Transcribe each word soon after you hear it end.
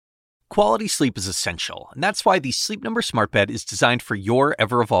Quality sleep is essential, and that's why the Sleep Number Smart Bed is designed for your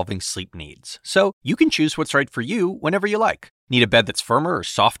ever-evolving sleep needs. So you can choose what's right for you whenever you like. Need a bed that's firmer or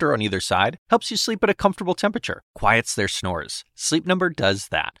softer on either side? Helps you sleep at a comfortable temperature, quiets their snores. Sleep Number does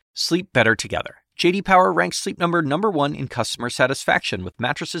that. Sleep better together. J.D. Power ranks Sleep Number #1 in customer satisfaction with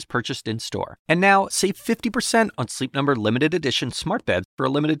mattresses purchased in-store. And now, save 50% on Sleep Number limited edition smart beds for a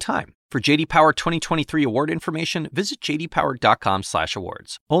limited time. For J.D. Power 2023 award information, visit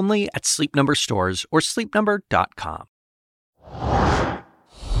jdpower.com/awards. Only at Sleep Number stores or sleepnumber.com.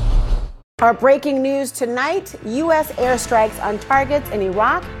 Our breaking news tonight, U.S. airstrikes on targets in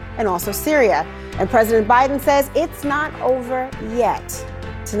Iraq and also Syria. And President Biden says it's not over yet.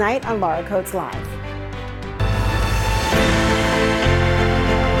 Tonight on Laura Coates Live.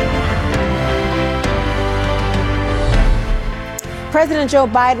 President Joe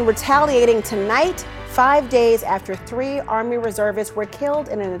Biden retaliating tonight, 5 days after 3 Army reservists were killed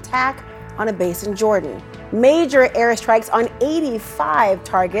in an attack on a base in Jordan. Major airstrikes on 85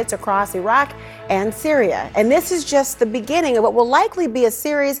 targets across Iraq and Syria. And this is just the beginning of what will likely be a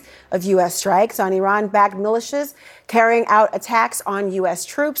series of U.S. strikes on Iran-backed militias carrying out attacks on U.S.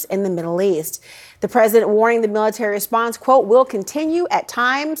 troops in the Middle East. The president warning the military response, quote, will continue at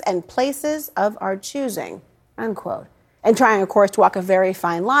times and places of our choosing, unquote. And trying, of course, to walk a very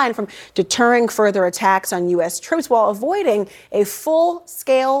fine line from deterring further attacks on U.S. troops while avoiding a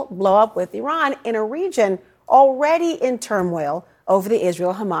full-scale blow-up with Iran in a region already in turmoil over the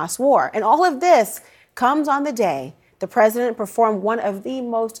Israel-Hamas war. And all of this comes on the day the president performed one of the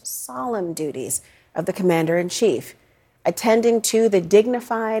most solemn duties of the commander-in-chief, attending to the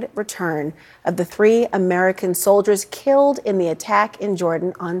dignified return of the 3 American soldiers killed in the attack in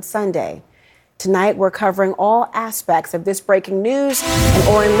Jordan on Sunday. Tonight, we're covering all aspects of this breaking news. And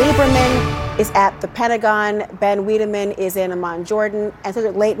Oren Lieberman is at the Pentagon. Ben Wiedemann is in Amman, Jordan. And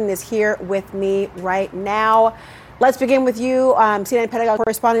Cedric Layton is here with me right now. Let's begin with you, CNN Pentagon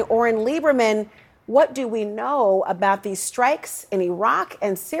correspondent Oren Lieberman. What do we know about these strikes in Iraq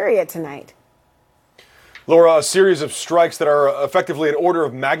and Syria tonight? Laura, a series of strikes that are effectively an order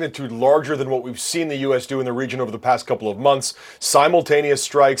of magnitude larger than what we've seen the U.S. do in the region over the past couple of months. Simultaneous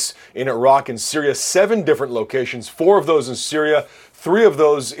strikes in Iraq and Syria, 7 different locations, 4 of those in Syria, 3 of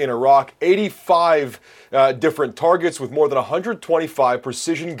those in Iraq, 85 different targets with more than 125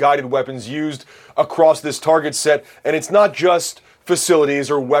 precision-guided weapons used across this target set. And it's not just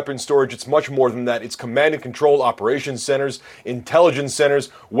facilities or weapon storage. It's much more than that. It's command and control operations centers, intelligence centers,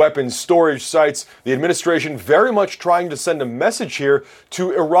 weapons storage sites. The administration very much trying to send a message here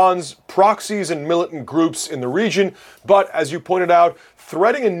to Iran's proxies and militant groups in the region. But as you pointed out,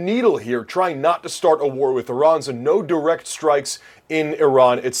 threading a needle here, trying not to start a war with Iran, so no direct strikes in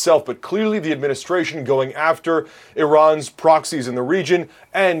Iran itself, but clearly the administration going after Iran's proxies in the region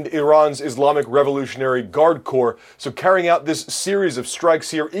and Iran's Islamic Revolutionary Guard Corps. So carrying out this series of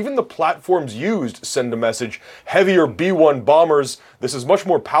strikes here, even the platforms used send a message. Heavier B-1 bombers. This is much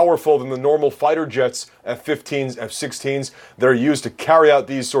more powerful than the normal fighter jets, F-15s, F-16s, that are used to carry out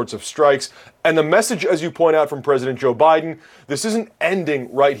these sorts of strikes. And the message, as you point out from President Joe Biden, this isn't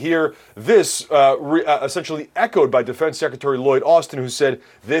ending right here. This essentially echoed by Defense Secretary Lloyd Austin, who said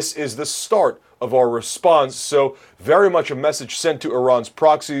this is the start of our response. So very much a message sent to Iran's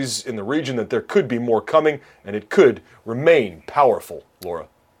proxies in the region that there could be more coming, and it could remain powerful. Laura.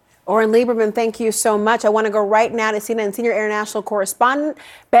 Oren Lieberman, thank you so much. I want to go right now to CNN senior international correspondent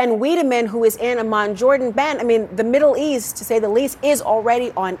Ben Wiedemann, who is in Amman, Jordan. Ben, I mean, the Middle East, to say the least, is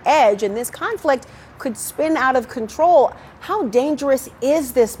already on edge, and this conflict could spin out of control. How dangerous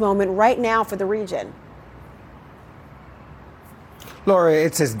is this moment right now for the region? Laura,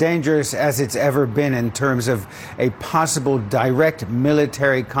 it's as dangerous as it's ever been in terms of a possible direct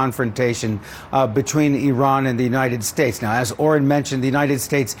military confrontation between Iran and the United States. Now, as Oren mentioned, the United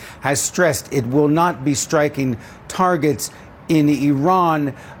States has stressed it will not be striking targets in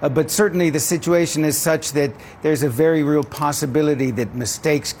Iran, but certainly the situation is such that there's a very real possibility that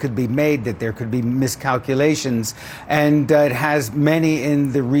mistakes could be made, that there could be miscalculations, and it has many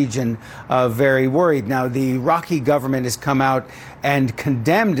in the region very worried. Now, the Iraqi government has come out and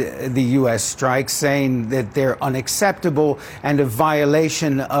condemned the U.S. strikes, saying that they're unacceptable and a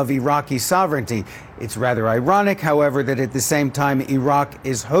violation of Iraqi sovereignty. It's rather ironic, however, that at the same time Iraq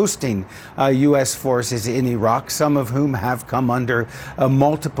is hosting U.S. forces in Iraq, some of whom have come under a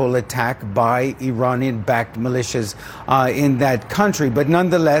multiple attack by Iranian-backed militias in that country. But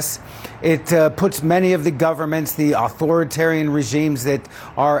nonetheless, it puts many of the governments, the authoritarian regimes that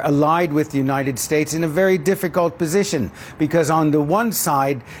are allied with the United States in a very difficult position, because on the one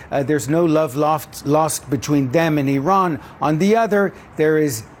side, there's no love lost between them and Iran. On the other, there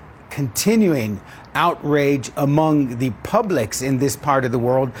is continuing outrage among the publics in this part of the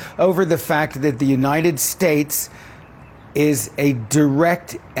world over the fact that the United States is a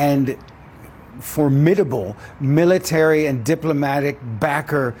direct and formidable military and diplomatic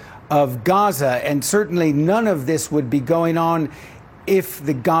backer of Gaza. And certainly none of this would be going on if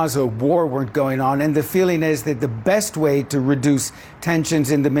the Gaza war weren't going on. And the feeling is that the best way to reduce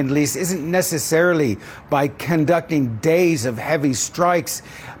tensions in the Middle East isn't necessarily by conducting days of heavy strikes,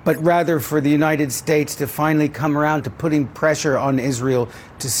 but rather for the United States to finally come around to putting pressure on Israel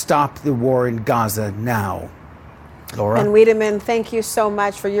to stop the war in Gaza now. Laura? And Wiedemann, thank you so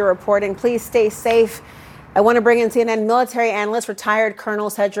much for your reporting. Please stay safe. I want to bring in CNN military analyst, retired Colonel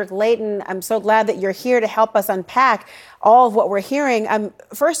Cedric Layton. I'm so glad that you're here to help us unpack all of what we're hearing.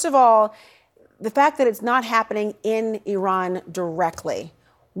 First of all, the fact that it's not happening in Iran directly.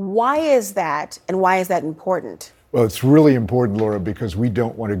 Why is that, and why is that important? Well, it's really important, Laura, because we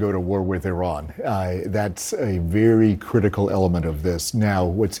don't want to go to war with Iran. That's a very critical element of this. Now,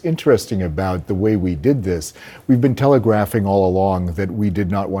 what's interesting about the way we did this, we've been telegraphing all along that we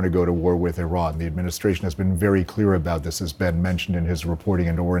did not want to go to war with Iran. The administration has been very clear about this, as Ben mentioned in his reporting,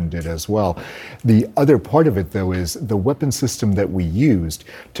 and Oren did as well. The other part of it, though, is the weapon system that we used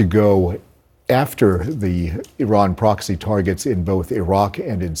to go after the Iran proxy targets in both Iraq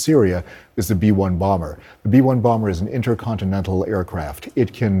and in Syria is the B-1 bomber. The B-1 bomber is an intercontinental aircraft.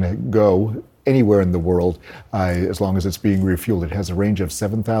 It can go anywhere in the world as long as it's being refueled. It has a range of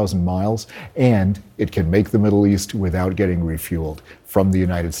 7,000 miles, and it can make the Middle East without getting refueled from the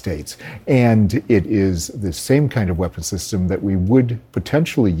United States. And it is the same kind of weapon system that we would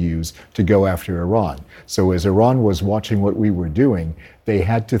potentially use to go after Iran. So as Iran was watching what we were doing, they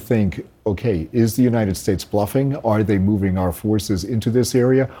had to think, okay, is the United States bluffing? Are they moving our forces into this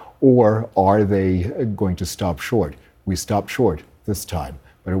area? Or are they going to stop short? We stopped short this time,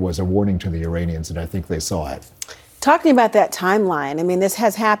 but it was a warning to the Iranians, and I think they saw it. Talking about that timeline, I mean, this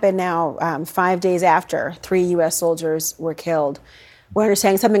has happened now 5 days after 3 U.S. soldiers were killed. We're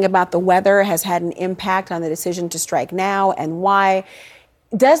understanding something about the weather has had an impact on the decision to strike now, and why.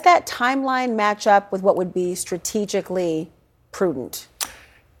 Does that timeline match up with what would be strategically prudent?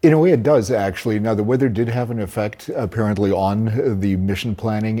 In a way, it does, actually. Now, the weather did have an effect, apparently, on the mission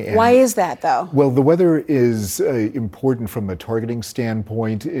planning. And, why is that, though? Well, the weather is important from a targeting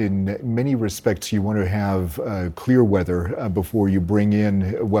standpoint. In many respects, you want to have clear weather before you bring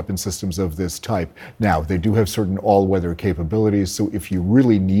in weapon systems of this type. Now, they do have certain all-weather capabilities, so if you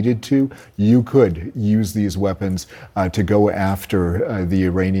really needed to, you could use these weapons to go after the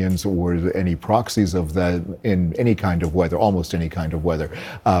Iranians or any proxies of that in any kind of weather, almost any kind of weather.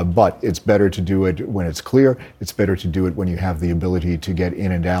 But it's better to do it when it's clear. It's better to do it when you have the ability to get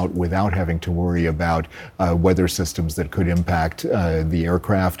in and out without having to worry about weather systems that could impact the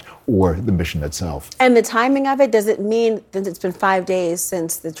aircraft or the mission itself. And the timing of it, does it mean that it's been 5 days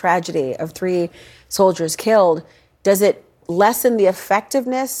since the tragedy of 3 soldiers killed? Does it lessen the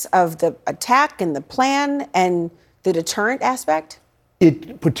effectiveness of the attack and the plan and the deterrent aspect?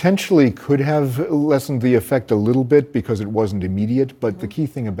 It potentially could have lessened the effect a little bit because it wasn't immediate, but the key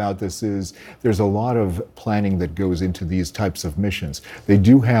thing about this is there's a lot of planning that goes into these types of missions. They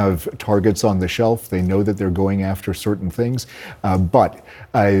do have targets on the shelf. They know that they're going after certain things, but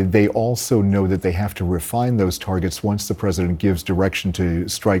they also know that they have to refine those targets once the president gives direction to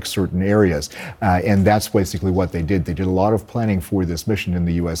strike certain areas. And that's basically what they did. They did a lot of planning for this mission in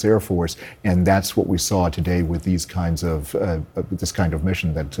the U.S. Air Force, and that's what we saw today with these kinds of this kind of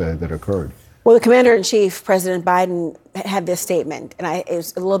mission that occurred. Well, the Commander-in-Chief, President Biden, had this statement, and it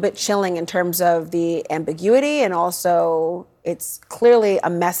was a little bit chilling in terms of the ambiguity, and also it's clearly a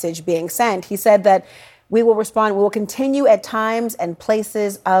message being sent. He said that we will respond, we will continue at times and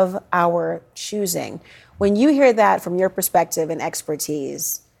places of our choosing. When you hear that from your perspective and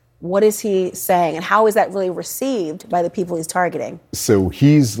expertise, what is he saying, and how is that really received by the people he's targeting? So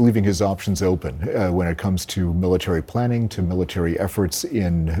he's leaving his options open when it comes to military planning, to military efforts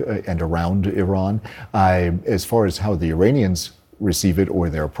in and around Iran. As far as how the Iranians receive it or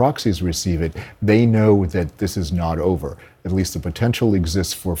their proxies receive it, they know that this is not over. At least the potential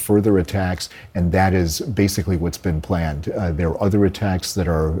exists for further attacks, and that is basically what's been planned. There are other attacks that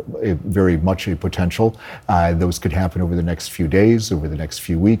are very much a potential. Those could happen over the next few days, over the next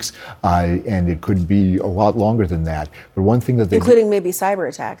few weeks, and it could be a lot longer than that. But one thing that they... Including maybe cyber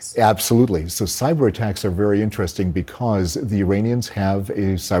attacks. Absolutely. So cyber attacks are very interesting because the Iranians have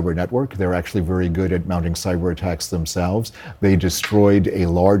a cyber network. They're actually very good at mounting cyber attacks themselves. They destroyed a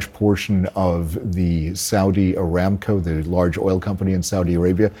large portion of the Saudi Aramco, the large oil company in Saudi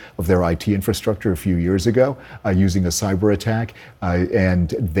Arabia, of their IT infrastructure a few years ago using a cyber attack. And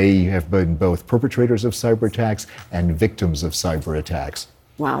they have been both perpetrators of cyber attacks and victims of cyber attacks.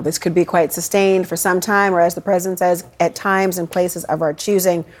 Wow, this could be quite sustained for some time, or as the president says, at times and places of our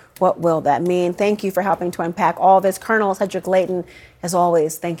choosing. What will that mean? Thank you for helping to unpack all this. Colonel Cedric Layton, as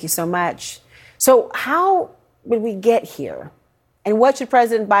always, thank you so much. So how did we get here? And what should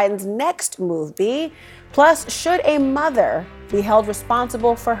President Biden's next move be? Plus, should a mother be held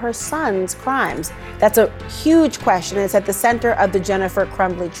responsible for her son's crimes? That's a huge question. It's at the center of the Jennifer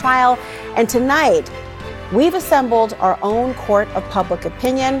Crumbley trial. And tonight, we've assembled our own court of public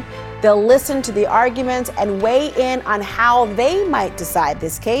opinion. They'll listen to the arguments and weigh in on how they might decide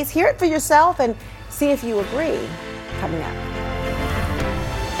this case. Hear it for yourself and see if you agree. Coming up.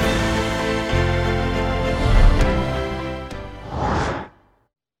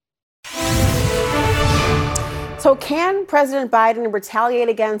 So can President Biden retaliate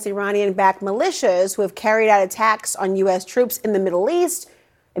against Iranian-backed militias who have carried out attacks on U.S. troops in the Middle East?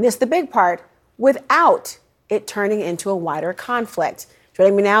 And this is the big part, without it turning into a wider conflict.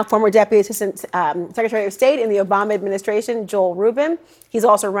 Joining me now, former Deputy Assistant Secretary of State in the Obama administration, Joel Rubin. He's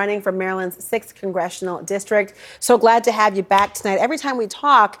also running for Maryland's 6th Congressional District. So glad to have you back tonight. Every time we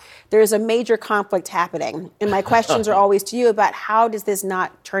talk, there's a major conflict happening. And my questions are always to you about how does this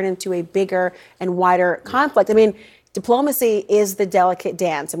not turn into a bigger and wider conflict? I mean, diplomacy is the delicate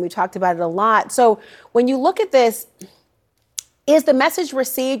dance, and we talked about it a lot. So when you look at this, is the message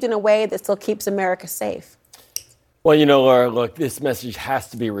received in a way that still keeps America safe? Well, you know, Laura, look, this message has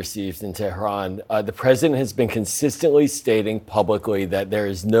to be received in Tehran. The president has been consistently stating publicly that there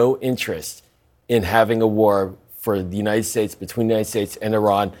is no interest in having a war for the United States, between the United States and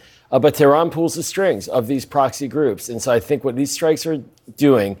Iran. But Tehran pulls the strings of these proxy groups. And so I think what these strikes are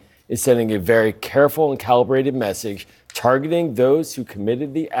doing is sending a very careful and calibrated message, targeting those who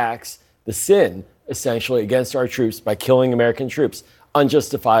committed the acts, the sin, essentially, against our troops by killing American troops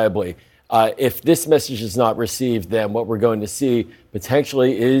unjustifiably. If this message is not received, then what we're going to see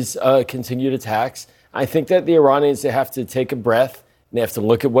potentially is continued attacks. I think that the Iranians, they have to take a breath and they have to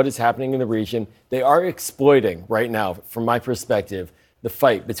look at what is happening in the region. They are exploiting right now, from my perspective, the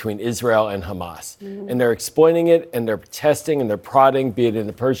fight between Israel and Hamas. And they're exploiting it, and they're testing and they're prodding, be it in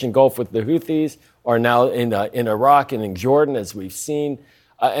the Persian Gulf with the Houthis or now in Iraq and in Jordan, as we've seen.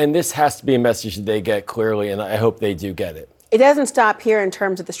 And this has to be a message that they get clearly, and I hope they do get it. It doesn't stop here in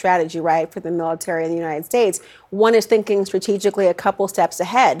terms of the strategy, right, for the military in the United States. One is thinking strategically a couple steps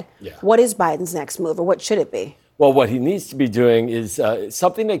ahead. Yeah. What is Biden's next move, or what should it be? Well, what he needs to be doing is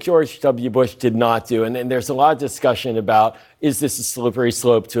something that George W. Bush did not do. And there's a lot of discussion about, is this a slippery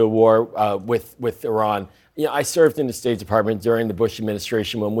slope to a war with Iran? You know, I served in the State Department during the Bush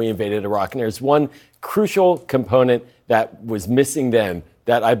administration when we invaded Iraq. And there's one crucial component that was missing then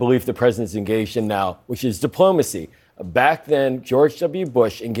that I believe the president's engaged in now, which is diplomacy. Back then, George W.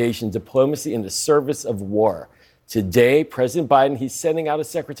 Bush engaged in diplomacy in the service of war. Today, President Biden, he's sending out a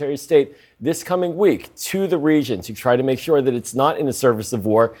Secretary of State this coming week to the region to try to make sure that it's not in the service of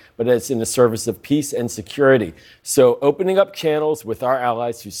war, but that it's in the service of peace and security. So opening up channels with our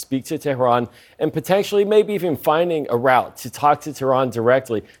allies who speak to Tehran and potentially maybe even finding a route to talk to Tehran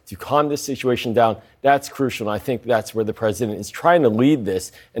directly to calm this situation down, that's crucial. And I think that's where the president is trying to lead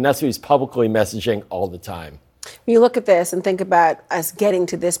this, and that's what he's publicly messaging all the time. When you look at this and think about us getting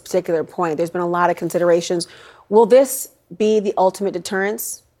to this particular point, there's been a lot of considerations. Will this be the ultimate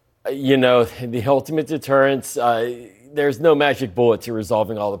deterrence? You know, the ultimate deterrence, there's no magic bullet to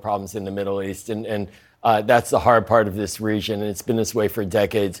resolving all the problems in the Middle East. And that's the hard part of this region. And it's been this way for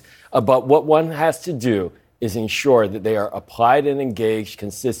decades. But what one has to do is ensure that they are applied and engaged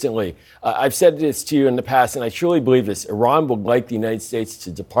consistently. I've said this to you in the past, and I truly believe this. Iran would like the United States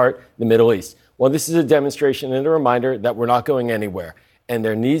to depart the Middle East. Well, this is a demonstration and a reminder that we're not going anywhere. And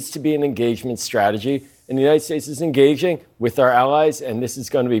there needs to be an engagement strategy. And the United States is engaging with our allies, and this is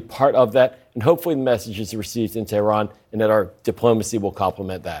going to be part of that. And hopefully the message is received in Tehran and that our diplomacy will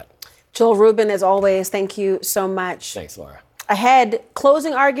complement that. Joel Rubin, as always, thank you so much. Thanks, Laura. Ahead,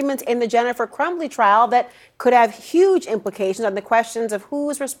 closing arguments in the Jennifer Crumbley trial that could have huge implications on the questions of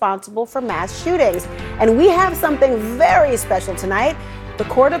who is responsible for mass shootings. And we have something very special tonight. The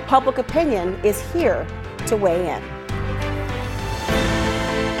Court of Public Opinion is here to weigh in.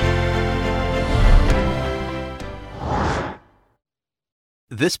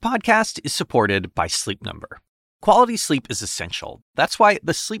 This podcast is supported by Sleep Number. Quality sleep is essential. That's why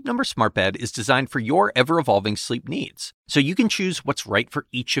the Sleep Number Smart Bed is designed for your ever-evolving sleep needs, so you can choose what's right for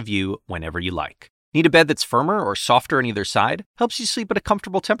each of you whenever you like. Need a bed that's firmer or softer on either side? Helps you sleep at a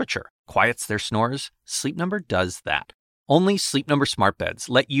comfortable temperature. Quiets their snores? Sleep Number does that. Only Sleep Number smart beds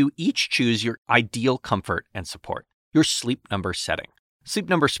let you each choose your ideal comfort and support, your Sleep Number setting. Sleep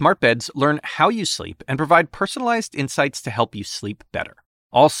Number smart beds learn how you sleep and provide personalized insights to help you sleep better.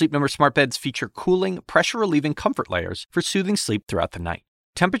 All Sleep Number smart beds feature cooling, pressure-relieving comfort layers for soothing sleep throughout the night.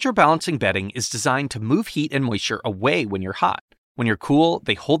 Temperature balancing bedding is designed to move heat and moisture away when you're hot. When you're cool,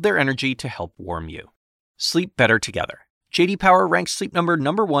 they hold their energy to help warm you. Sleep better together. J.D. Power ranks Sleep Number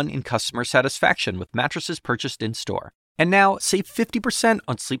 #1 in customer satisfaction with mattresses purchased in-store. And now, save 50%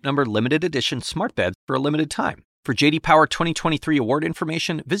 on Sleep Number limited edition smart beds for a limited time. For J.D. Power 2023 award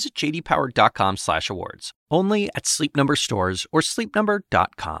information, visit jdpower.com/awards. Only at Sleep Number stores or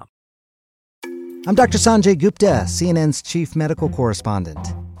sleepnumber.com. I'm Dr. Sanjay Gupta, CNN's chief medical correspondent.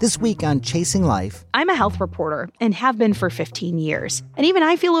 This week on Chasing Life, I'm a health reporter and have been for 15 years. And even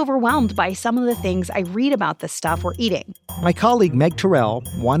I feel overwhelmed by some of the things I read about the stuff we're eating. my colleague Meg Terrell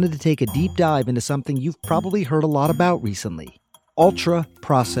wanted to take a deep dive into something you've probably heard a lot about recently: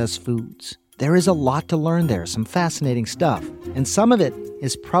 ultra-processed foods. There is a lot to learn there, some fascinating stuff, and some of it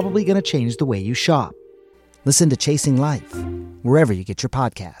is probably going to change the way you shop. Listen to Chasing Life, wherever you get your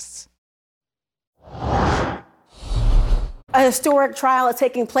podcasts. A historic trial is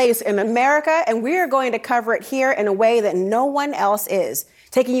taking place in America, and we are going to cover it here in a way that no one else is.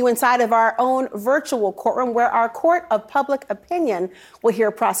 Taking you inside of our own virtual courtroom where our court of public opinion will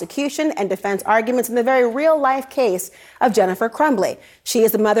hear prosecution and defense arguments in the very real-life case of Jennifer Crumbley. She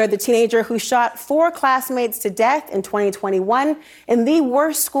is the mother of the teenager who shot 4 classmates to death in 2021 in the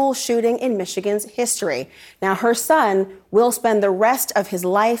worst school shooting in Michigan's history. Now, her son will spend the rest of his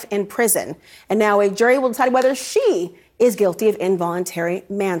life in prison, and now a jury will decide whether she is guilty of involuntary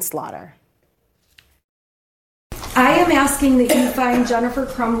manslaughter. I am asking that you find Jennifer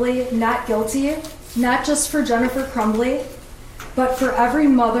Crumbley not guilty, not just for Jennifer Crumbley, but for every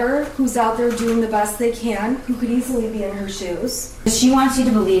mother who's out there doing the best they can, who could easily be in her shoes. She wants you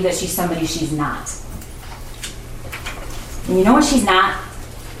to believe that she's somebody she's not. And you know what she's not?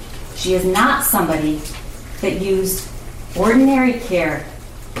 She is not somebody that used ordinary care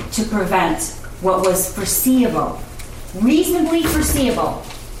to prevent what was foreseeable, reasonably foreseeable,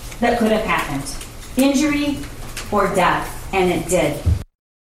 that could have happened. Injury or death, and it did.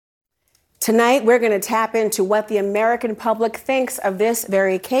 Tonight, we're going to tap into what the American public thinks of this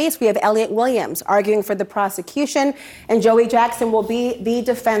very case. We have Elliot Williams arguing for the prosecution, and Joey Jackson will be the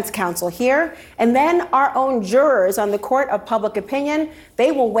defense counsel here. And then our own jurors on the Court of Public Opinion,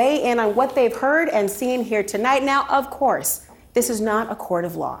 they will weigh in on what they've heard and seen here tonight. Now, of course, this is not a court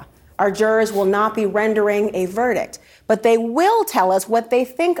of law. Our jurors will not be rendering a verdict, but they will tell us what they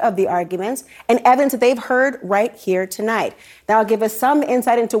think of the arguments and evidence that they've heard right here tonight. That'll give us some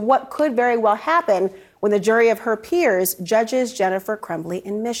insight into what could very well happen when the jury of her peers judges Jennifer Crumbley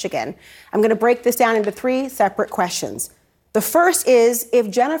in Michigan. I'm going to break this down into 3 separate questions. The first is, if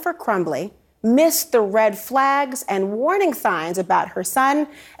Jennifer Crumbley missed the red flags and warning signs about her son,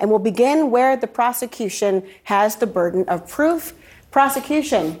 and we'll begin where the prosecution has the burden of proof.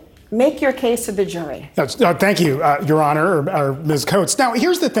 Prosecution, make your case to the jury. Thank you, Your Honor, or Ms. Coates. Now,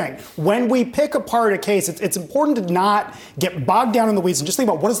 here's the thing. When we pick apart a case, it's important to not get bogged down in the weeds and just think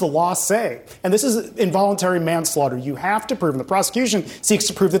about what does the law say. And this is involuntary manslaughter. You have to prove, and the prosecution seeks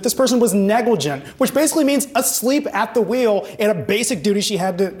to prove that this person was negligent, which basically means asleep at the wheel in a basic duty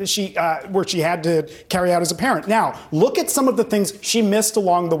where she had to carry out as a parent. Now, look at some of the things she missed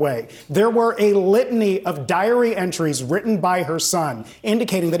along the way. There were a litany of diary entries written by her son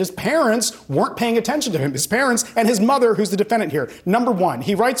indicating that his parents weren't paying attention to him, his parents and his mother, who's the defendant here. Number 1,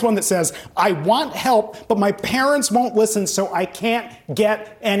 he writes one that says, "I want help, but my parents won't listen, so I can't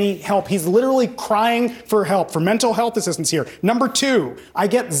get any help." He's literally crying for help, for mental health assistance here. Number 2, "I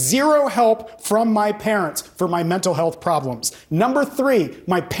get 0 help from my parents for my mental health problems." Number 3,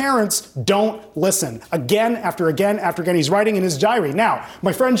 "My parents don't listen." Again, after again, after again, he's writing in his diary. Now,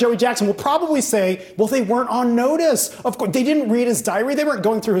 my friend Joey Jackson will probably say, well, they weren't on notice. Of course, they didn't read his diary. They weren't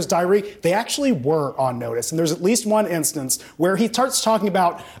going through his diary. They actually were on notice. And there's at least one instance where he starts talking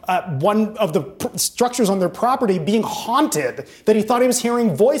about one of the structures on their property being haunted, that he thought he was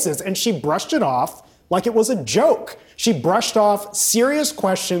hearing voices, and she brushed it off like it was a joke. She brushed off serious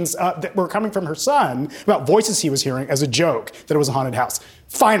questions that were coming from her son about voices he was hearing as a joke, that it was a haunted house.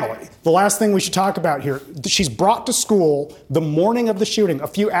 Finally, the last thing we should talk about here, she's brought to school the morning of the shooting, a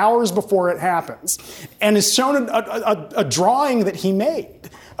few hours before it happens, and is shown a drawing that he made.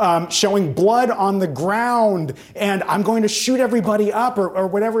 Showing blood on the ground, and I'm going to shoot everybody up, or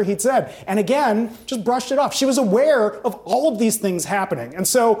whatever he'd said. And again, just brushed it off. She was aware of all of these things happening. And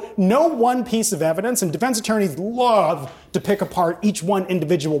so no one piece of evidence, and defense attorneys love to pick apart each one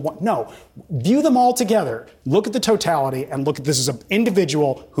individual one. No, view them all together, look at the totality, and look at this as an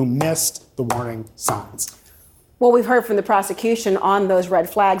individual who missed the warning signs. Well, we've heard from the prosecution on those red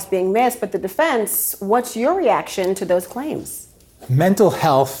flags being missed, but the defense, what's your reaction to those claims? Mental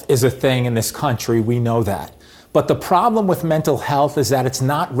health is a thing in this country, we know that. But the problem with mental health is that it's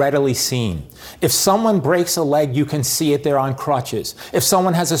not readily seen. If someone breaks a leg, you can see it, they're on crutches. If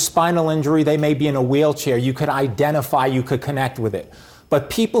someone has a spinal injury, they may be in a wheelchair, you could identify, you could connect with it. But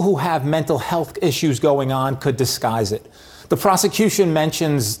people who have mental health issues going on could disguise it. The prosecution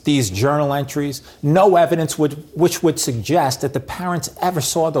mentions these journal entries, no evidence which would suggest that the parents ever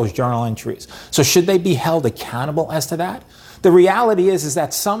saw those journal entries. So should they be held accountable as to that? The reality is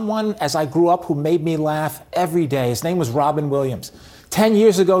that someone, as I grew up, who made me laugh every day, his name was Robin Williams. 10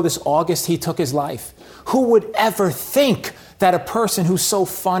 years ago this August, he took his life. Who would ever think that a person who's so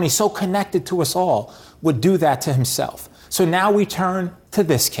funny, so connected to us all, would do that to himself? So now we turn to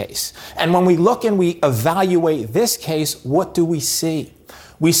this case. And when we look and we evaluate this case, what do we see?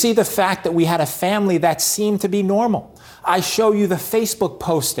 We see the fact that we had a family that seemed to be normal. I show you the Facebook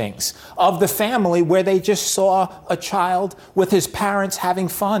postings of the family where they just saw a child with his parents having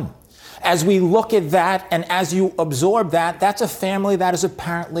fun. As we look at that and as you absorb that, that's a family that is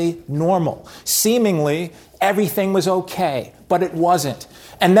apparently normal. Seemingly, everything was okay, but it wasn't.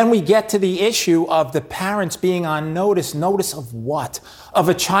 And then we get to the issue of the parents being on notice. Notice of what? Of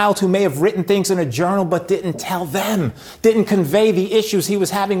a child who may have written things in a journal but didn't tell them, didn't convey the issues he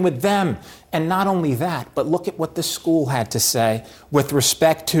was having with them. And not only that, but look at what the school had to say with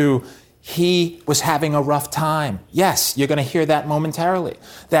respect to he was having a rough time. Yes, you're going to hear that momentarily,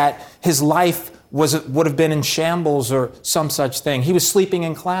 that his life would have been in shambles or some such thing. He was sleeping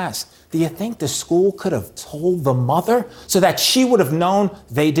in class. Do you think the school could have told the mother so that she would have known?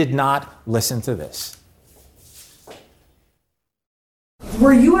 They did not listen to this.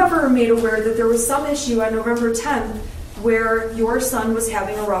 Were you ever made aware that there was some issue on November 10th where your son was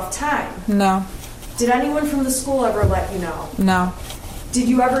having a rough time? No. Did anyone from the school ever let you know? No. Did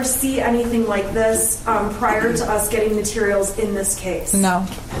you ever see anything like this prior to us getting materials in this case? No.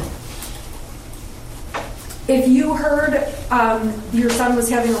 If you heard your son was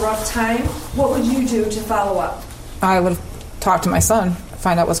having a rough time, what would you do to follow up? I would talk to my son,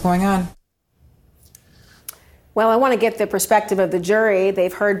 find out what's going on. Well, I want to get the perspective of the jury.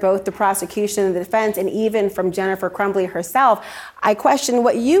 They've heard both the prosecution and the defense, and even from Jennifer Crumbly herself. I question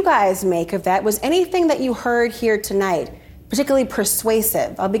what you guys make of that. Was anything that you heard here tonight particularly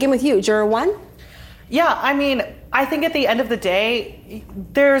persuasive? I'll begin with you, Juror 1. Yeah, I mean, I think at the end of the day,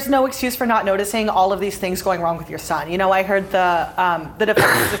 there's no excuse for not noticing all of these things going wrong with your son. You know, I heard the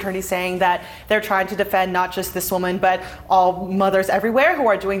defense attorney saying that they're trying to defend not just this woman, but all mothers everywhere who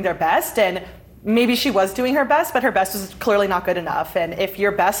are doing their best. And maybe she was doing her best, but her best was clearly not good enough. And if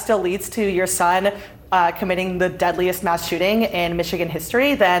your best still leads to your son committing the deadliest mass shooting in Michigan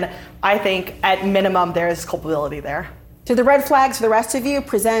history, then I think at minimum there is culpability there. Do the red flags for the rest of you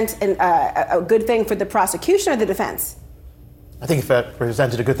present a good thing for the prosecution or the defense? I think if it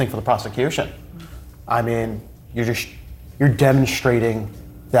presented a good thing for the prosecution. I mean, you're demonstrating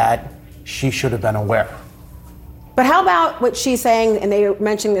that she should have been aware. But how about what she's saying, and they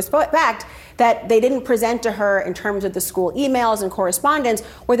mentioned this fact, that they didn't present to her in terms of the school emails and correspondence?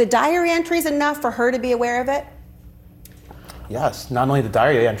 Were the diary entries enough for her to be aware of it? Yes, not only the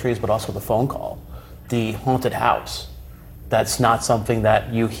diary entries, but also the phone call, the haunted house. That's not something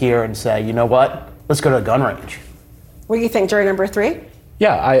that you hear and say, you know what, let's go to a gun range. What do you think, jury number 3?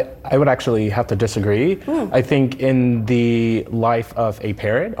 Yeah, I would actually have to disagree. I think in the life of a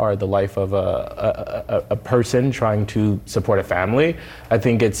parent or the life of a person trying to support a family, I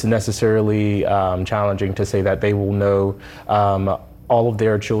think it's necessarily challenging to say that they will know all of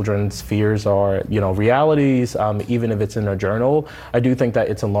their children's fears are, realities, even if it's in a journal. I do think that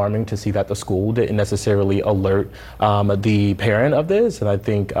it's alarming to see that the school didn't necessarily alert the parent of this. And I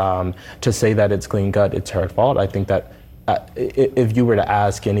think to say that it's clean cut, it's her fault. I think that if you were to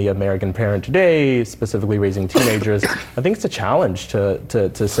ask any American parent today, specifically raising teenagers, I think it's a challenge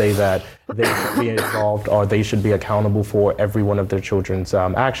to say that. they should be involved or they should be accountable for every one of their children's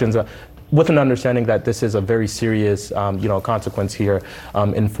actions. With an understanding that this is a very serious, consequence here,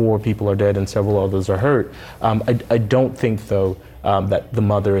 and 4 people are dead and several others are hurt. I don't think, though, that the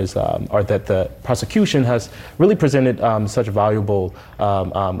mother is, or that the prosecution has really presented such a valuable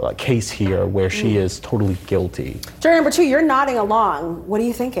case here where she is totally guilty. Juror number 2, you're nodding along. What are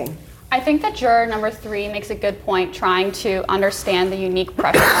you thinking? I think that juror number 3 makes a good point, trying to understand the unique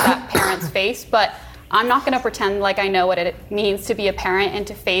pressures that parents face, but I'm not going to pretend like I know what it means to be a parent and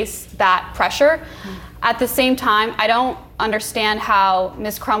to face that pressure. At the same time, I don't understand how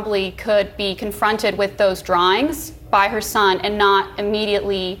Ms. Crumbly could be confronted with those drawings by her son and not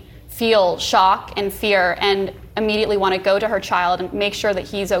immediately feel shock and fear and immediately want to go to her child and make sure that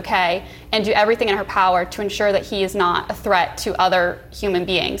he's okay and do everything in her power to ensure that he is not a threat to other human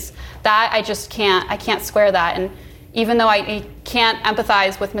beings. That I can't square that. And even though I can't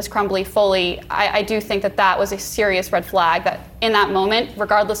empathize with Ms. Crumbly fully, I do think that that was a serious red flag that in that moment,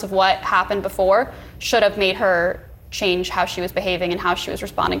 regardless of what happened before, should have made her change how she was behaving and how she was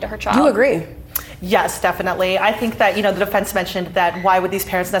responding to her child. You agree? Yes, definitely. I think that, the defense mentioned that why would these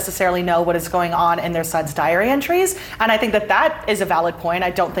parents necessarily know what is going on in their son's diary entries? And I think that that is a valid point.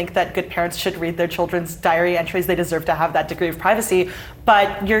 I don't think that good parents should read their children's diary entries. They deserve to have that degree of privacy.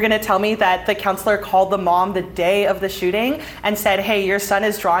 But you're going to tell me that the counselor called the mom the day of the shooting and said, hey, your son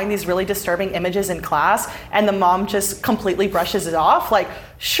is drawing these really disturbing images in class, and the mom just completely brushes it off? Like,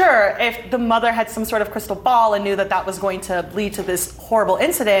 sure, if the mother had some sort of crystal ball and knew that that was going to lead to this horrible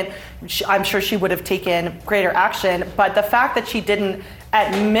incident, I'm sure she would have taken greater action. But the fact that she didn't,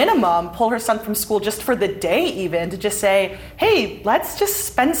 at minimum, pull her son from school just for the day even, to just say, hey, let's just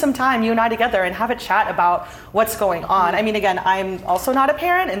spend some time, you and I together, and have a chat about what's going on. I mean, again, I'm also not a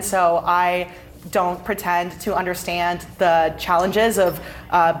parent, and so I don't pretend to understand the challenges of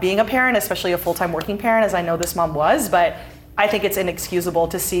being a parent, especially a full-time working parent, as I know this mom was. But I think it's inexcusable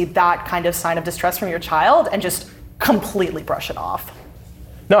to see that kind of sign of distress from your child and just completely brush it off.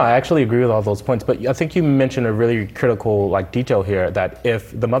 No, I actually agree with all those points, but I think you mentioned a really critical detail here, that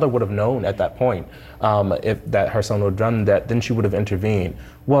if the mother would have known at that point if that her son would have done that, then she would have intervened.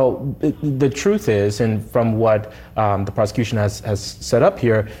 Well, the truth is, and from what the prosecution has set up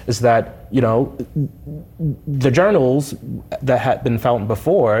here, is that the journals that had been found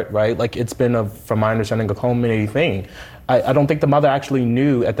before, right? Like, it's been, from my understanding, a culminating thing. I don't think the mother actually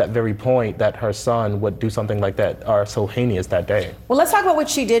knew at that very point that her son would do something like that or so heinous that day. Well, let's talk about what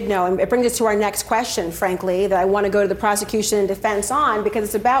she did know. And it brings us to our next question, frankly, that I want to go to the prosecution and defense on, because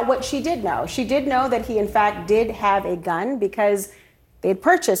it's about what she did know. She did know that he, in fact, did have a gun because they had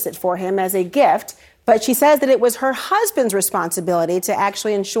purchased it for him as a gift. But she says that it was her husband's responsibility to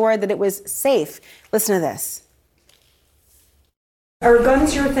actually ensure that it was safe. Listen to this. Are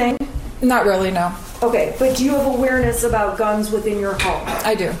guns your thing? Not really, no. Okay, but do you have awareness about guns within your home?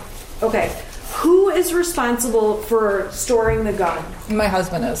 I do. Okay. Who is responsible for storing the gun? My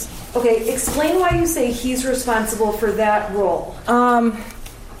husband is. Okay, explain why you say he's responsible for that role. I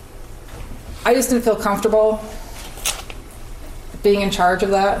just didn't feel comfortable being in charge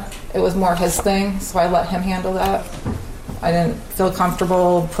of that. It was more his thing, so I let him handle that. I didn't feel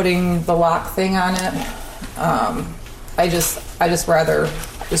comfortable putting the lock thing on it. I just rather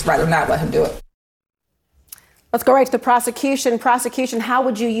not let him do it. Let's go right to the prosecution. Prosecution, how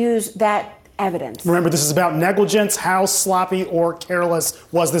would you use that evidence? Remember, this is about negligence. How sloppy or careless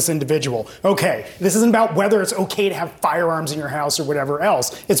was this individual? Okay, this isn't about whether it's okay to have firearms in your house or whatever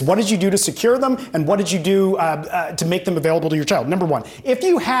else. It's what did you do to secure them and what did you do to make them available to your child? Number one, if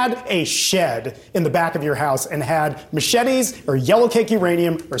you had a shed in the back of your house and had machetes or yellow cake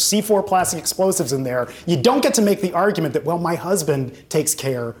uranium or C4 plastic explosives in there, you don't get to make the argument that, well, my husband takes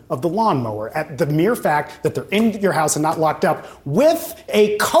care of the lawnmower. At the mere fact that they're in your house and not locked up with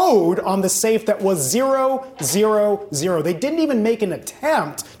a code on the safe that was 000. They didn't even make an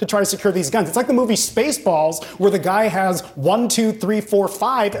attempt to try to secure these guns. It's like the movie Spaceballs, where the guy has 1, 2, 3, 4,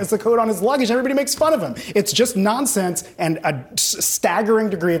 5 as the code on his luggage. Everybody makes fun of him. It's just nonsense and a staggering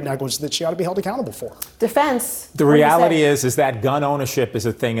degree of negligence that she ought to be held accountable for. Defense. The reality is that gun ownership is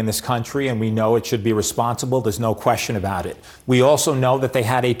a thing in this country, and we know it should be responsible. There's no question about it. We also know that they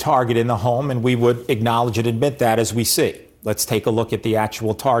had a target in the home, and we would acknowledge and admit that as we see. Let's take a look at the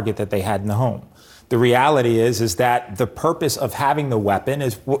actual target that they had in the home. The reality is that the purpose of having the weapon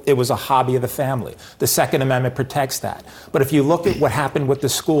is it was a hobby of the family. The Second Amendment protects that. But if you look at what happened with the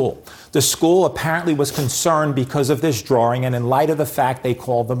school apparently was concerned because of this drawing, and in light of the fact they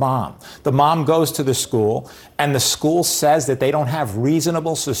called the mom. The mom goes to the school, and the school says that they don't have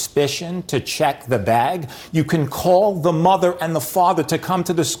reasonable suspicion to check the bag. You can call the mother and the father to come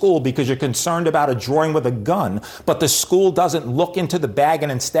to the school because you're concerned about a drawing with a gun, but the school doesn't look into the bag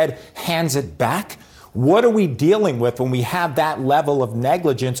and instead hands it back. What are we dealing with when we have that level of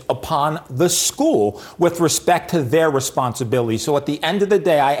negligence upon the school with respect to their responsibility? So at the end of the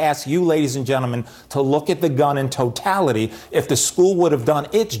day, I ask you, ladies and gentlemen, to look at the gun in totality. If the school would have done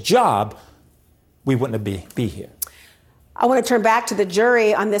its job, we wouldn't be here. I want to turn back to the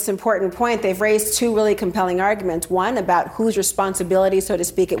jury on this important point. They've raised two really compelling arguments. One, about whose responsibility, so to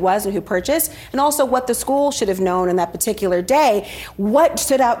speak, it was and who purchased, and also what the school should have known on that particular day. What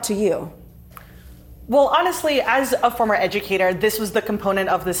stood out to you? Well, honestly, as a former educator, this was the component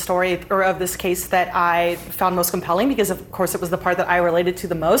of this story or of this case that I found most compelling because, of course, it was the part that I related to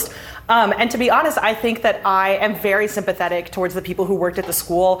the most. And to be honest, I think that I am very sympathetic towards the people who worked at the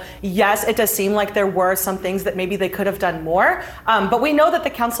school. Yes, it does seem like there were some things that maybe they could have done more. But we know that the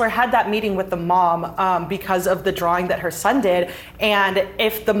counselor had that meeting with the mom because of the drawing that her son did. And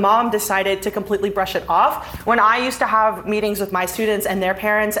if the mom decided to completely brush it off, when I used to have meetings with my students and their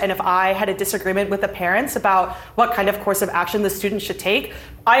parents, and if I had a disagreement with the parents about what kind of course of action the student should take,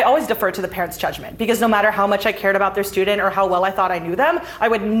 I always defer to the parents' judgment, because no matter how much I cared about their student or how well I thought I knew them, I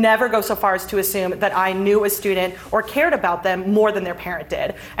would never go so far as to assume that I knew a student or cared about them more than their parent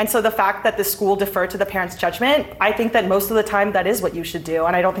did. And so the fact that the school deferred to the parents' judgment, I think that most of the time that is what you should do,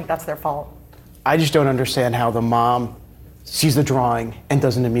 and I don't think that's their fault. I just don't understand how the mom sees the drawing and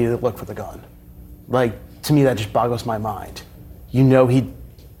doesn't immediately look for the gun. Like, to me, that just boggles my mind. You know he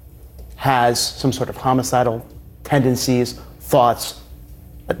has some sort of homicidal tendencies, thoughts,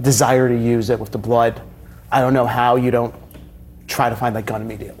 a desire to use it with the blood. I don't know how you don't try to find that gun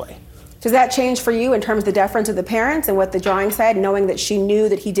immediately. Does that change for you in terms of the deference of the parents and what the drawing said, knowing that she knew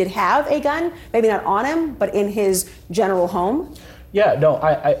that he did have a gun, maybe not on him, but in his general home? Yeah, no,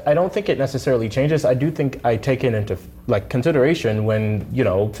 I don't think it necessarily changes. I do think I take it into consideration when,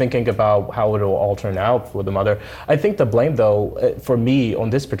 thinking about how it will all turn out for the mother. I think the blame, though, for me on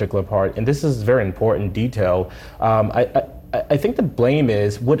this particular part, and this is very important detail, I think the blame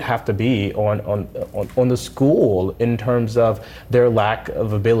would have to be on the school in terms of their lack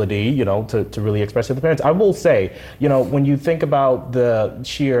of ability, to really express to the parents. I will say, when you think about the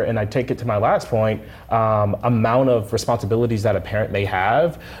sheer, and I take it to my last point, amount of responsibilities that a parent may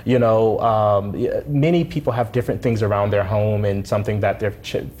have, many people have different things around their home and something that their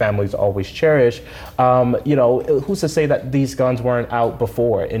families always cherish. Who's to say that these guns weren't out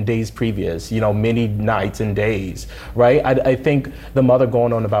before in days previous, many nights and days, right? I think the mother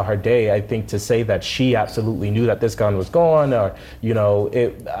going on about her day, I think to say that she absolutely knew that this gun was gone, or,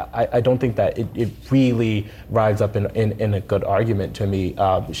 I don't think that it really rides up in a good argument to me.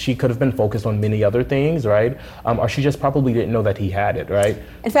 She could have been focused on many other things, right? Or she just probably didn't know that he had it, right?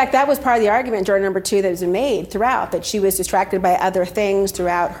 In fact, that was part of the argument, juror number 2, that was made throughout, that she was distracted by other things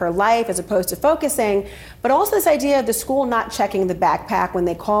throughout her life as opposed to focusing. But also this idea of the school not checking the backpack when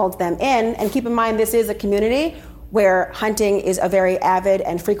they called them in. And keep in mind, this is a community where hunting is a very avid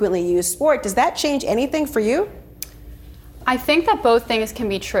and frequently used sport. Does that change anything for you? I think that both things can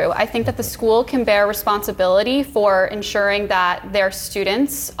be true. I think that the school can bear responsibility for ensuring that their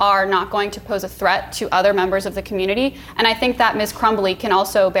students are not going to pose a threat to other members of the community. And I think that Ms. Crumbly can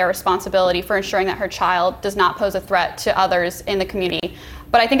also bear responsibility for ensuring that her child does not pose a threat to others in the community.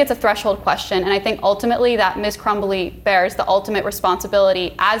 But I think it's a threshold question, and I think ultimately that Ms. Crumbly bears the ultimate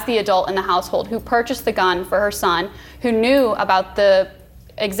responsibility as the adult in the household who purchased the gun for her son, who knew about the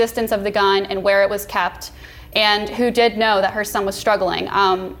existence of the gun and where it was kept, and who did know that her son was struggling.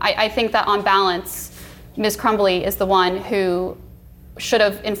 I think that on balance, Ms. Crumbly is the one who should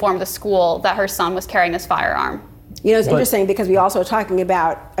have informed the school that her son was carrying this firearm. It's interesting because we also are talking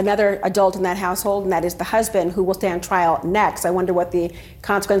about another adult in that household, and that is the husband, who will stand trial next. I wonder what the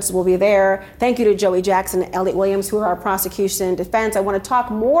consequences will be there. Thank you to Joey Jackson and Elliot Williams, who are our prosecution and defense. I want to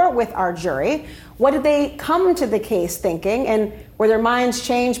talk more with our jury. What did they come to the case thinking, and were their minds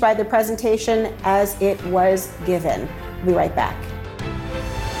changed by the presentation as it was given? We'll be right back.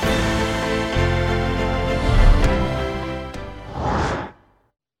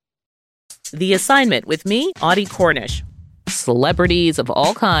 The Assignment with me, Audie Cornish. celebrities of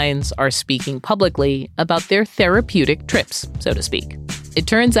all kinds are speaking publicly about their therapeutic trips, so to speak. It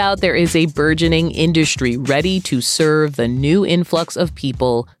turns out there is a burgeoning industry ready to serve the new influx of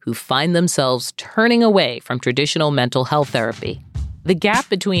people who find themselves turning away from traditional mental health therapy. The gap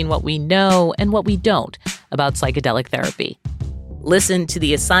between what we know and what we don't about psychedelic therapy. Listen to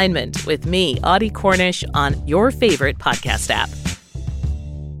The Assignment with me, Audie Cornish, on your favorite podcast app.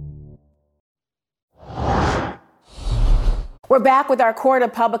 We're back with our court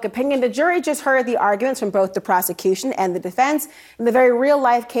of public opinion. The jury just heard the arguments from both the prosecution and the defense in the very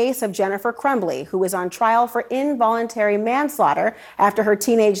real-life case of Jennifer Crumbley, who was on trial for involuntary manslaughter after her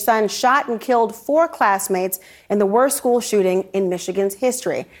teenage son shot and killed 4 classmates in the worst school shooting in Michigan's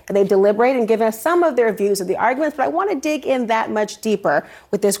history. And they've deliberated and given us some of their views of the arguments, but I want to dig in that much deeper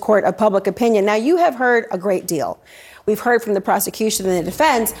with this court of public opinion. Now, you have heard a great deal. We've heard from the prosecution and the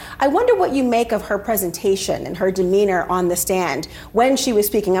defense. I wonder what you make of her presentation and her demeanor on the stand when she was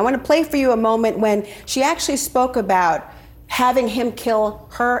speaking. I want to play for you a moment when she actually spoke about having him kill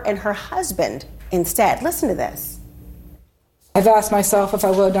her and her husband instead. Listen to this. I've asked myself if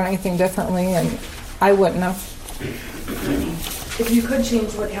I would have done anything differently, and I wouldn't have. If you could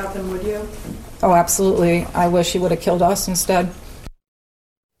change what happened, would you? Oh, absolutely. I wish he would have killed us instead.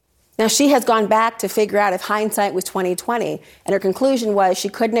 Now, she has gone back to figure out if hindsight was 20/20, and her conclusion was she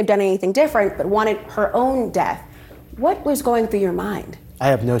couldn't have done anything different, but wanted her own death. What was going through your mind? I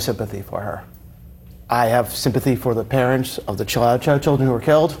have no sympathy for her. I have sympathy for the parents of the children who were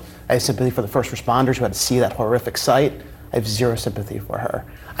killed. I have sympathy for the first responders who had to see that horrific sight. I have zero sympathy for her.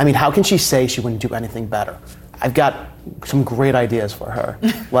 I mean, how can she say she wouldn't do anything better? I've got some great ideas for her.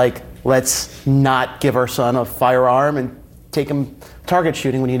 Like, let's not give our son a firearm and take him target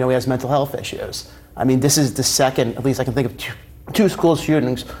shooting when you know he has mental health issues. I mean, this is the second, at least I can think of two school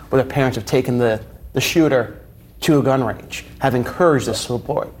shootings where the parents have taken the shooter to a gun range, have encouraged this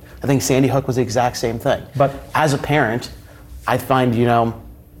support. I think Sandy Hook was the exact same thing. But as a parent, I find,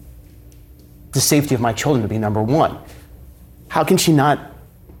 the safety of my children to be number one. How can she not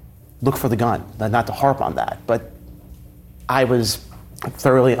look for the gun? Not to harp on that, but I was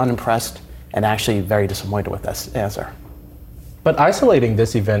thoroughly unimpressed and actually very disappointed with this answer. But isolating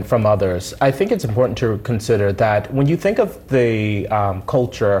this event from others, I think it's important to consider that when you think of the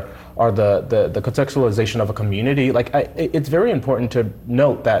culture or the contextualization of a community, it's very important to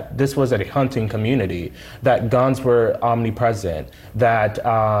note that this was a hunting community, that guns were omnipresent, that,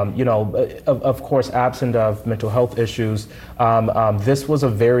 of course, absent of mental health issues, this was a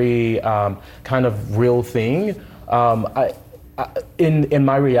very kind of real thing. In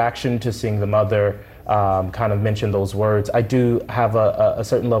my reaction to seeing the mother kind of mention those words, I do have a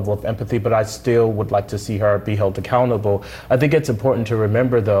certain level of empathy, but I still would like to see her be held accountable. I think it's important to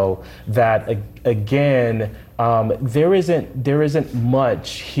remember, though, that again, there isn't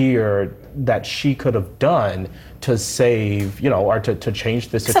much here that she could have done to save, or to change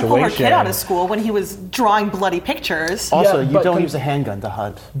the situation. Except pull her kid out of school when he was drawing bloody pictures. Also, you don't use a handgun to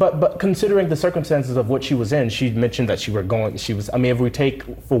hunt. But considering the circumstances of what she was in, she mentioned that if we take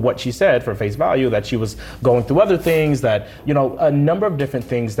for what she said for face value, that she was going through other things, that, a number of different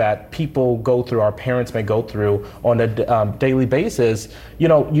things that people go through, our parents may go through on a daily basis, you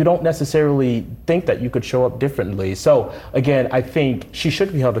don't necessarily think that you could show up differently. So again, I think she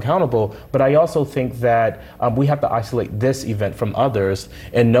should be held accountable, but I also think that we have to isolate this event from others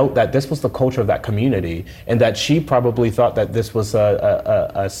and note that this was the culture of that community, and that she probably thought that this was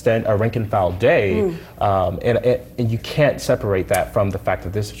a rank and file day, and you can't separate that from the fact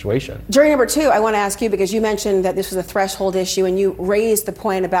of this situation. Jury number 2, I want to ask you, because you mentioned that this was a threshold issue and you raised the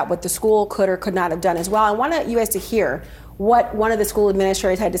point about what the school could or could not have done as well. I want you guys to hear what one of the school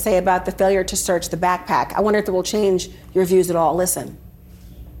administrators had to say about the failure to search the backpack. I wonder if it will change your views at all. Listen.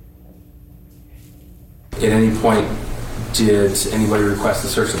 At any point, did anybody request to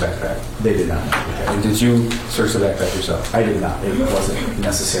search the backpack? They did not. Okay. And did you search the backpack yourself? I did not. It wasn't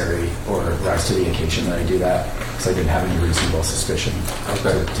necessary or rise to the occasion that I do that, because I didn't have any reasonable suspicion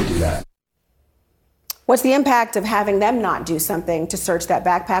to do that. What's the impact of having them not do something to search that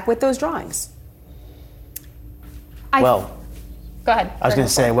backpack with those drawings? Go ahead. I was going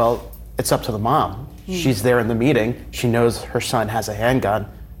to say, it's up to the mom. She's there in the meeting. She knows her son has a handgun.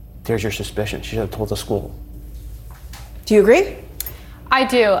 There's your suspicion. She should have told the school. Do you agree? I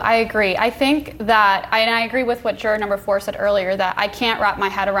do. I agree. I think that, and I agree with what juror number 4 said earlier, that I can't wrap my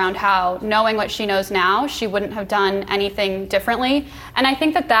head around how, knowing what she knows now, she wouldn't have done anything differently. And I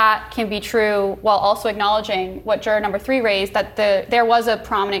think that can be true while also acknowledging what juror number 3 raised, that there was a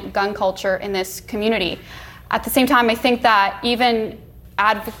prominent gun culture in this community. At the same time, I think that even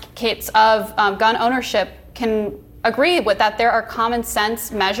advocates of gun ownership can agree with that there are common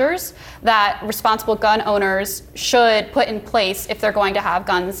sense measures that responsible gun owners should put in place if they're going to have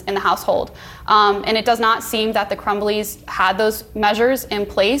guns in the household. And it does not seem that the Crumbleys had those measures in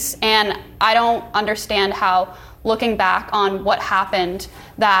place. And I don't understand how, looking back on what happened,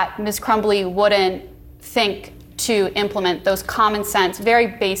 that Ms. Crumbly wouldn't think to implement those common sense, very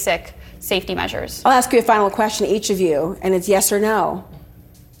basic safety measures. I'll ask you a final question, each of you, and it's yes or no.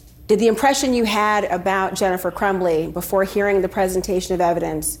 Did the impression you had about Jennifer Crumbly before hearing the presentation of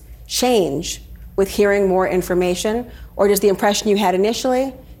evidence change with hearing more information? Or does the impression you had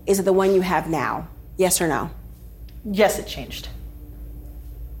initially, is it the one you have now? Yes or no? Yes, it changed.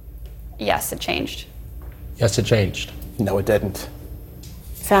 Yes, it changed. Yes, it changed. No, it didn't.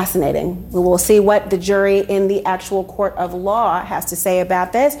 Fascinating. We will see what the jury in the actual court of law has to say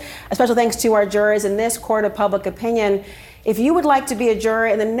about this. A special thanks to our jurors in this court of public opinion. If you would like to be a juror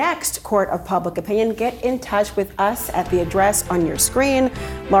in the next court of public opinion, get in touch with us at the address on your screen,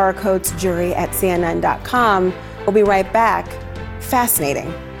 Laura Coates Jury at CNN.com. We'll be right back.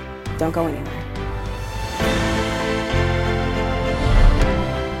 Fascinating. Don't go anywhere.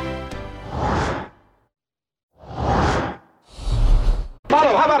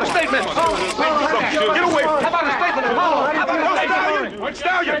 Paulo, how about a statement? Get away. How about a statement? Paulo, how about a statement?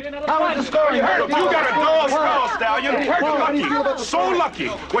 Stallion, how was the story? You got a dog's skull, Stallion. You're lucky. So lucky.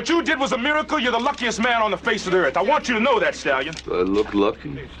 What you did was a miracle. You're the luckiest man on the face of the earth. I want you to know that, Stallion. I look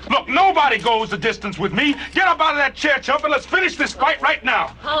lucky. Look, nobody goes the distance with me. Get up out of that chair, chump, and let's finish this fight right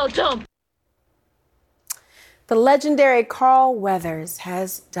now. Paulo, jump. The legendary Carl Weathers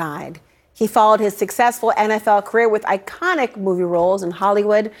has died. He followed his successful NFL career with iconic movie roles in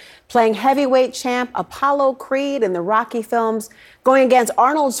Hollywood, playing heavyweight champ Apollo Creed in the Rocky films, going against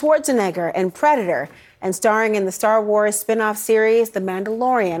Arnold Schwarzenegger in Predator, and starring in the Star Wars spin-off series The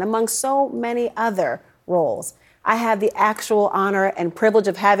Mandalorian, among so many other roles. I had the actual honor and privilege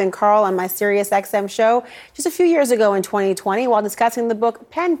of having Carl on my SiriusXM show just a few years ago in 2020 while discussing the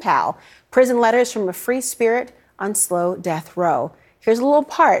book Pen Pal, Prison Letters from a Free Spirit on Slow Death Row. Here's a little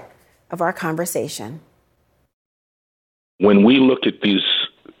part of our conversation. When we look at these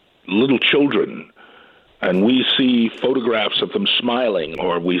little children and we see photographs of them smiling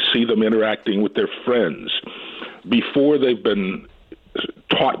or we see them interacting with their friends before they've been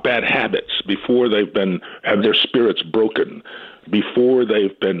taught bad habits, before they've been had their spirits broken, before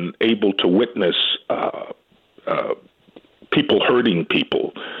they've been able to witness people hurting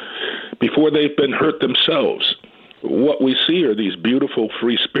people, before they've been hurt themselves, what we see are these beautiful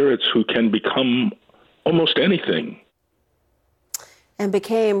free spirits who can become almost anything. And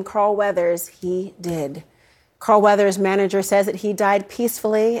became Carl Weathers, he did. Carl Weathers' manager says that he died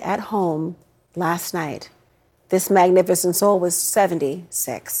peacefully at home last night. This magnificent soul was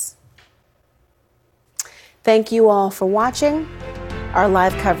 76. Thank you all for watching. Our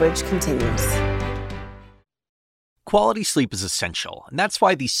live coverage continues. Quality sleep is essential, and that's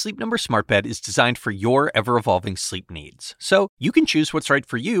why the Sleep Number Smart Bed is designed for your ever-evolving sleep needs. So you can choose what's right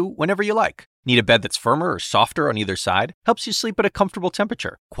for you whenever you like. Need a bed that's firmer or softer on either side? Helps you sleep at a comfortable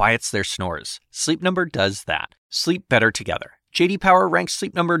temperature. Quiets their snores. Sleep Number does that. Sleep better together. J.D. Power ranks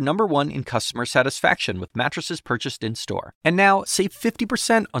Sleep Number #1 in customer satisfaction with mattresses purchased in-store. And now, save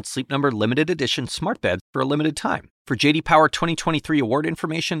 50% on Sleep Number limited edition smart beds for a limited time. For J.D. Power 2023 award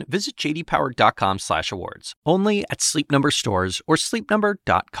information, visit jdpower.com/awards. Only at Sleep Number stores or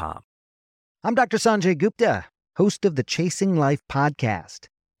sleepnumber.com. I'm Dr. Sanjay Gupta, host of the Chasing Life podcast.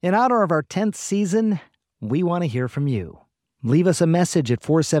 In honor of our 10th season, we want to hear from you. Leave us a message at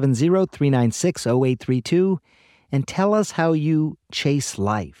 470-396-0832 and tell us how you chase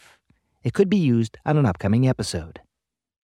life. It could be used on an upcoming episode.